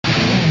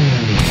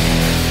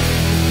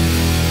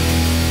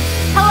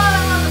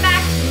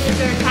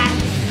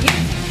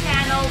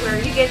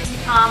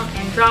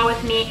draw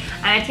with me,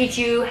 and I teach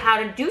you how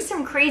to do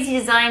some crazy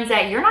designs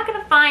that you're not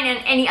gonna find on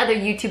any other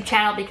YouTube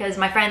channel, because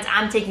my friends,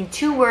 I'm taking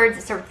two words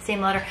that start with the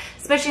same letter,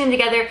 smishing them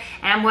together,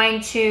 and I'm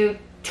going to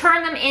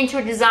turn them into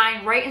a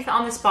design right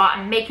on the spot.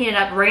 I'm making it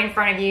up right in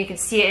front of you. You can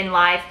see it in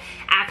live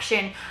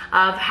action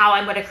of how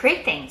I'm gonna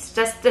create things.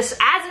 Just as an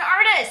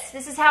artist,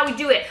 this is how we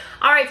do it.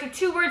 All right, so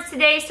two words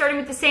today, starting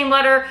with the same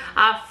letter,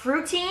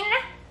 fruiting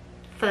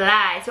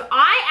fly. So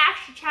I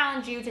actually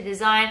challenge you to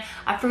design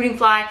a fruiting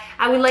fly.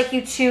 I would like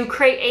you to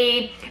create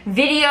a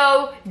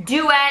video,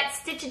 duet,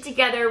 stitch it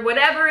together,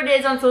 whatever it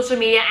is on social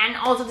media, and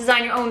also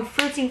design your own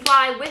fruiting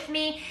fly with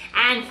me.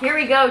 And here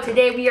we go.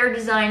 Today we are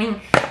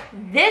designing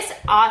this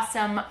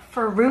awesome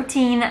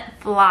fruiting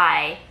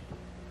fly.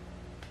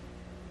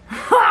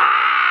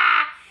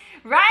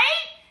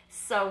 Right?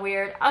 So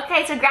weird.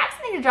 Okay, so grab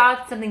something to draw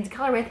with, something to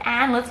color with,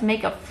 and let's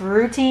make a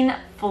fruiting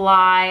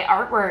fly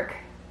artwork.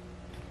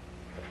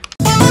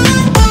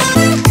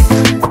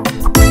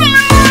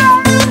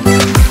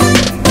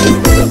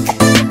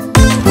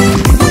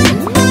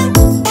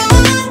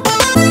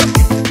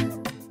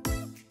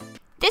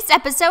 This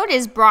episode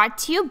is brought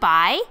to you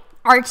by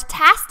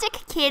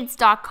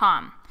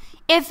artastickids.com.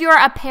 If you're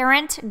a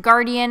parent,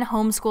 guardian,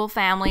 homeschool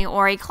family,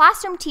 or a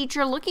classroom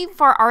teacher looking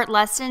for art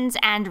lessons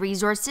and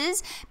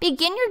resources,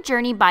 begin your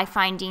journey by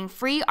finding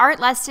free art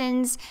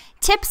lessons,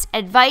 tips,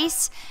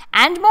 advice,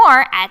 and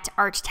more at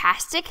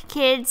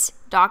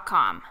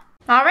artastickids.com.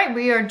 All right,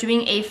 we are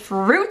doing a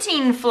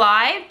fruiting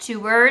fly.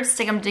 Two words,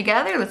 stick them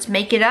together. Let's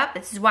make it up.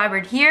 This is why we're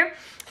here.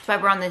 That's why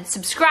we're on the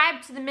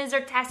subscribe to the Ms.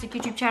 Artastic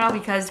YouTube channel,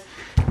 because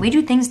we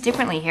do things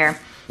differently here.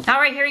 All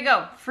right, here we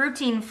go.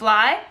 Fruiting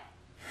fly.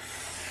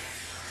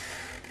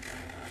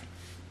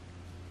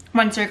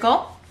 One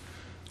circle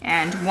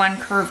and one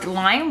curved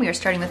line. We are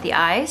starting with the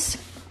eyes.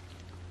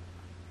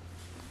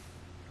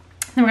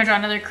 Then we're gonna draw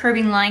another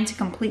curving line to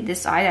complete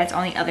this eye. That's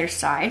on the other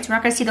side. So we're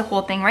not gonna see the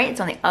whole thing, right?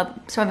 It's on the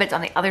some of it's on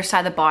the other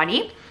side of the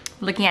body.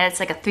 Looking at it, it's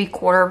like a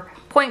 3/4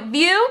 point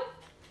view.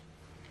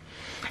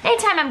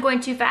 Anytime I'm going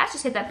too fast,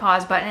 just hit that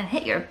pause button and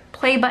hit your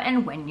play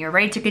button when you're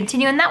ready to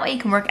continue, and that way you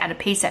can work at a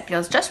pace that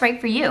feels just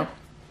right for you.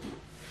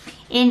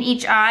 In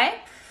each eye,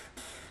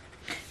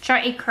 draw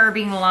a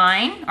curving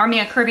line, or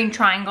a curving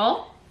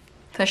triangle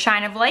for a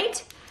shine of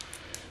light.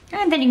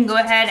 And then you can go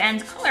ahead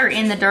and color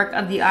in the dark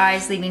of the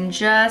eyes, leaving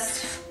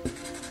just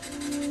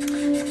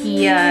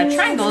the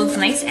triangles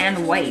nice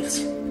and white.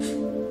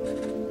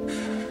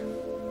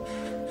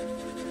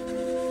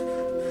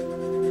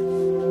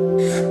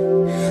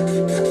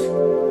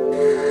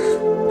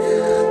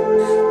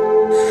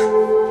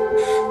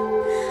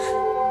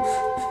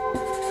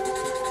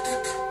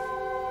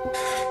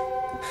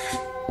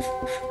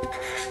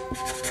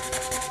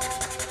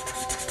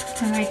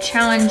 And I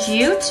challenge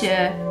you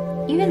to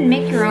even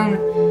make your own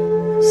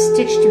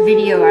stitched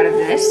video out of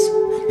this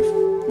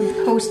and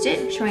post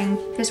it, showing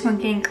this one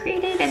getting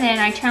created. And then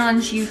I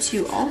challenge you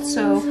to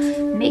also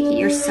make it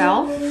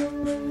yourself,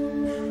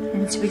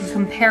 and so we can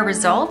compare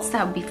results.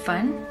 That would be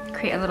fun.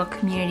 Create a little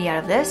community out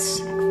of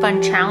this.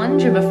 Fun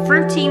challenge of a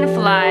fruiting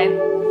fly.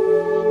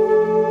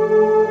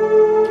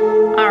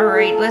 All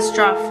right, let's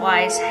draw a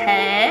fly's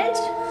head.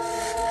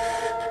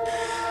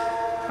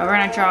 But we're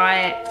gonna draw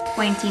it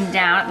pointing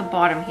down at the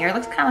bottom here. It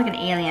looks kind of like an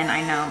alien,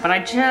 I know, but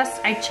I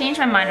changed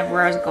my mind of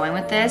where I was going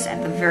with this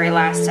at the very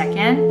last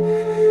second,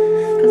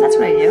 because that's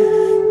what I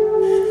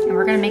do. And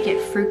we're gonna make it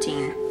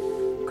fruiting.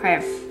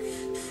 Okay.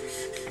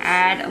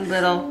 Add a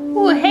little,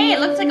 ooh, hey, it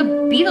looks like a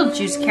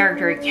Beetlejuice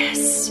character.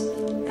 Yes,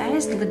 that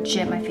is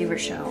legit my favorite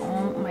show.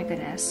 Oh my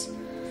goodness.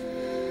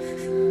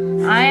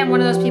 I am one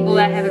of those people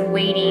that have been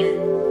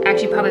waiting,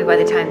 actually probably by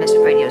the time this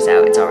video's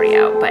out, it's already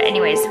out, but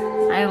anyways,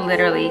 I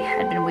literally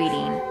had been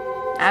waiting.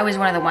 I was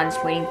one of the ones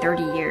waiting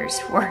 30 years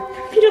for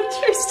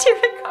Beetlejuice to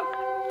come out.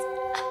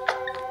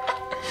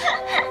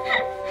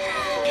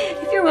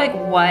 If you're like,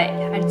 what?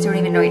 I don't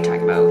even know what you're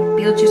talking about.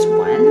 Beetlejuice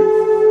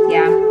 1?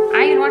 Yeah,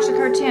 I even watched the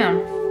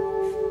cartoon.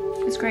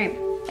 It's great.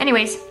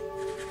 Anyways,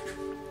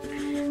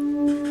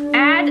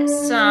 add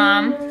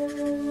some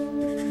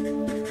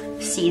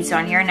seeds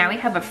on here. Now we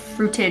have a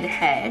fruited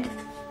head.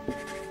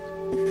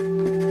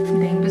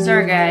 Being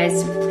bizarre,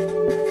 guys.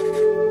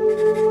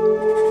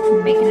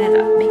 Making it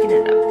up, making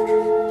it up.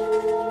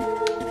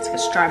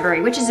 Strawberry,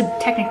 which is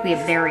technically a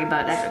berry,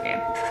 but that's okay.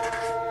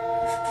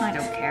 I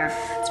don't care.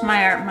 It's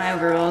my art, my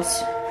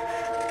rules.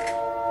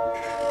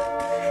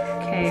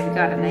 Okay, we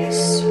got a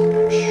nice.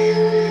 Oh,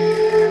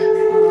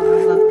 I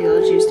love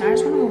Beetlejuice. Now I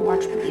just want to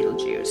watch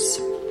Beetlejuice.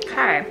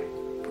 Okay,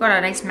 we got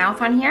a nice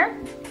mouth on here.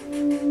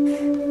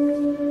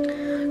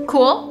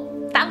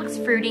 Cool. That looks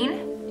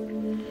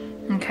fruiting.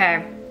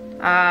 Okay.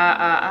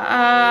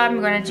 I'm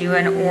gonna do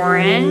an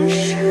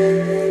orange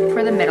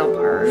for the middle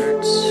part.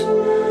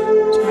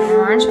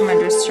 Orange. I'm going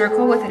to do a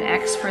circle with an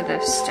X for the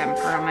stem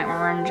part of my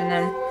orange, and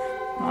then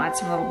I'll add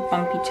some little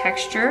bumpy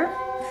texture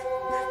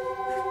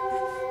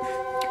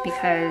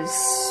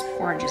because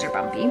oranges are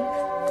bumpy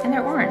and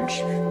they're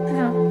orange. I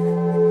know.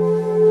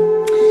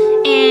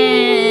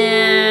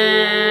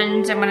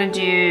 And I'm going to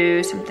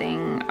do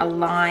something, a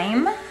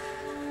lime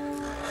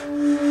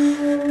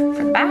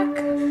for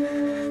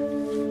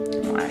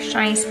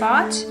tiny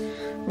spot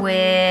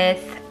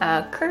with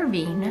a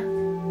curving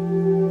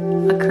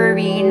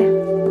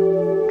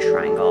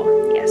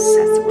triangle. Yes,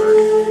 that's the word.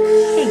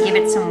 Okay, give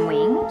it some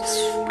wings.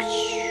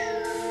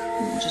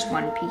 Just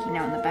one peeking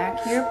out in the back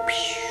here.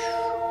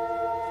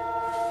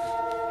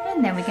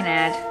 And then we can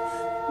add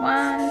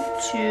 1,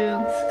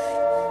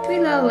 2, 3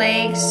 little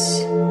legs.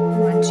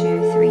 1,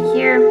 2, 3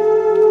 here.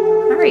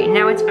 All right,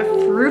 now it's a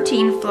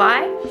fruiting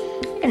fly.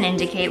 You can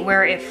indicate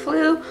where it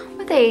flew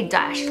with a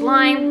dashed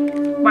line.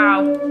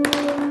 Wow.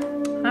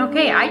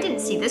 Okay, I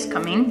didn't see this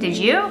coming. Did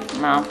you?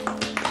 Well,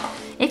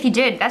 if you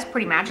did, that's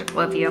pretty magical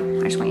of you.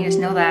 I just want you to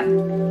know that.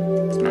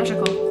 It's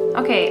magical.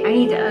 Okay, I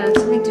need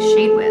something to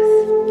shade with.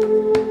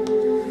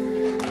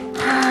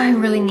 I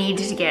really need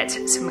to get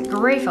some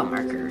gray fill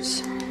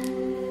markers.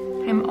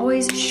 I'm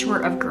always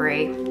short of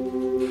gray.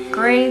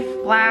 Gray,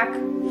 black, gray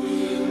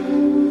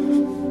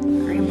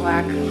and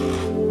black.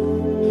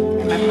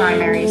 And my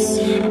primaries,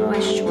 I'm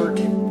always short.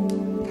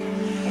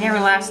 They never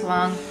last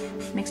long.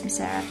 Makes me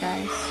sad,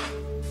 guys.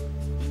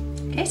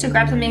 Okay, so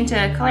grab something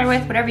to color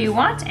with, whatever you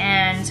want,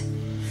 and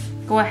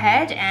go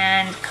ahead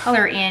and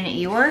color in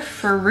your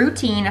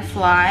fruiting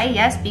fly.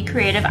 Yes, be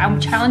creative. I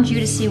would challenge you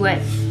to see what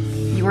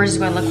yours is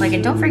going to look like,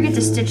 and don't forget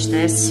to stitch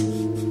this.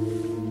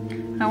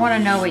 I want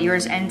to know what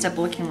yours ends up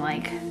looking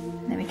like.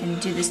 Then we can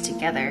do this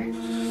together.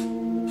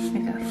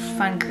 Make a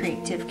fun,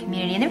 creative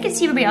community, and then we can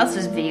see everybody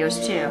else's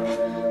videos too.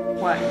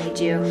 What they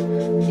do.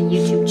 The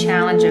YouTube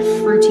challenge of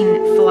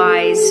fruiting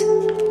flies.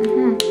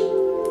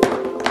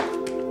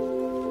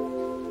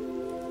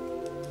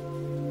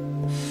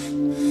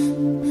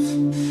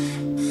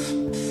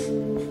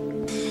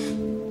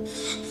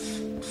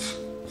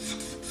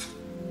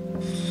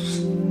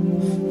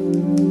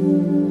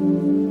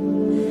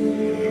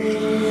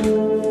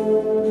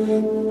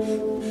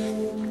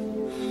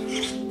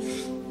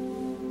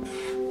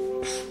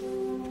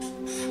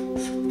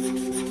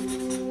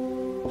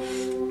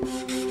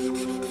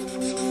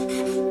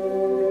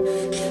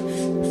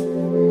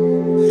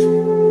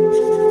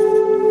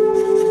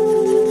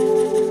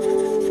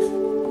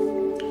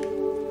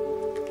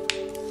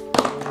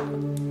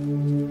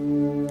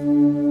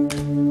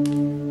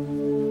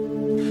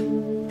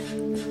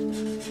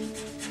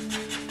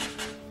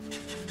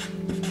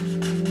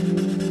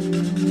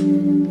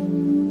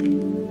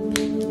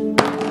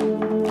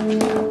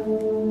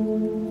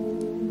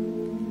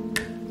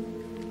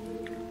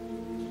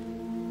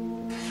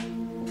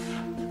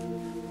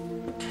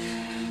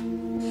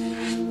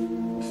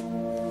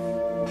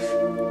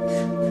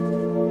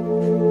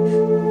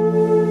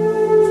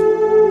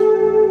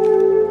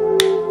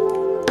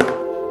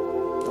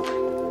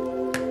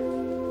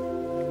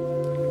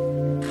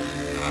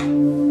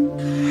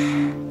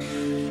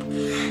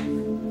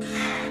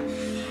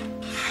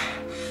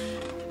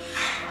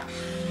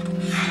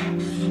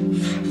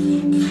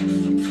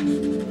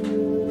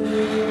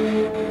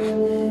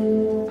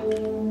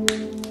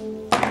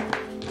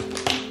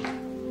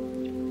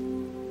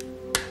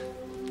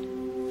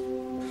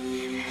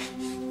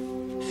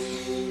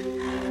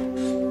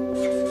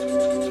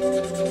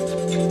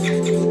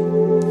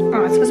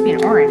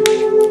 Orange.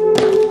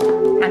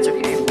 That's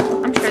okay.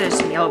 I'm sure there's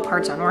some yellow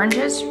parts on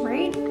oranges,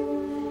 right?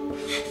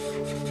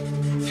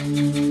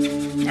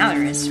 Now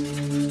there is.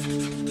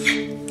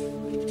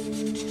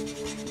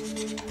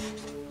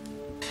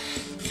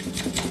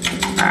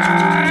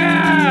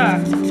 I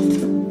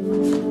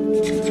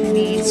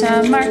need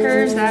some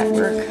markers that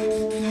work.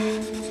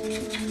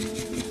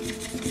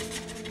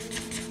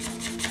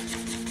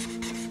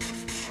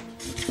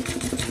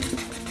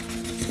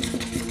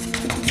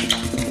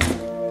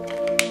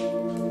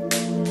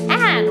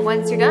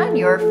 Once you're done,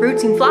 your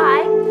fruiting fly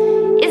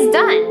is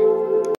done.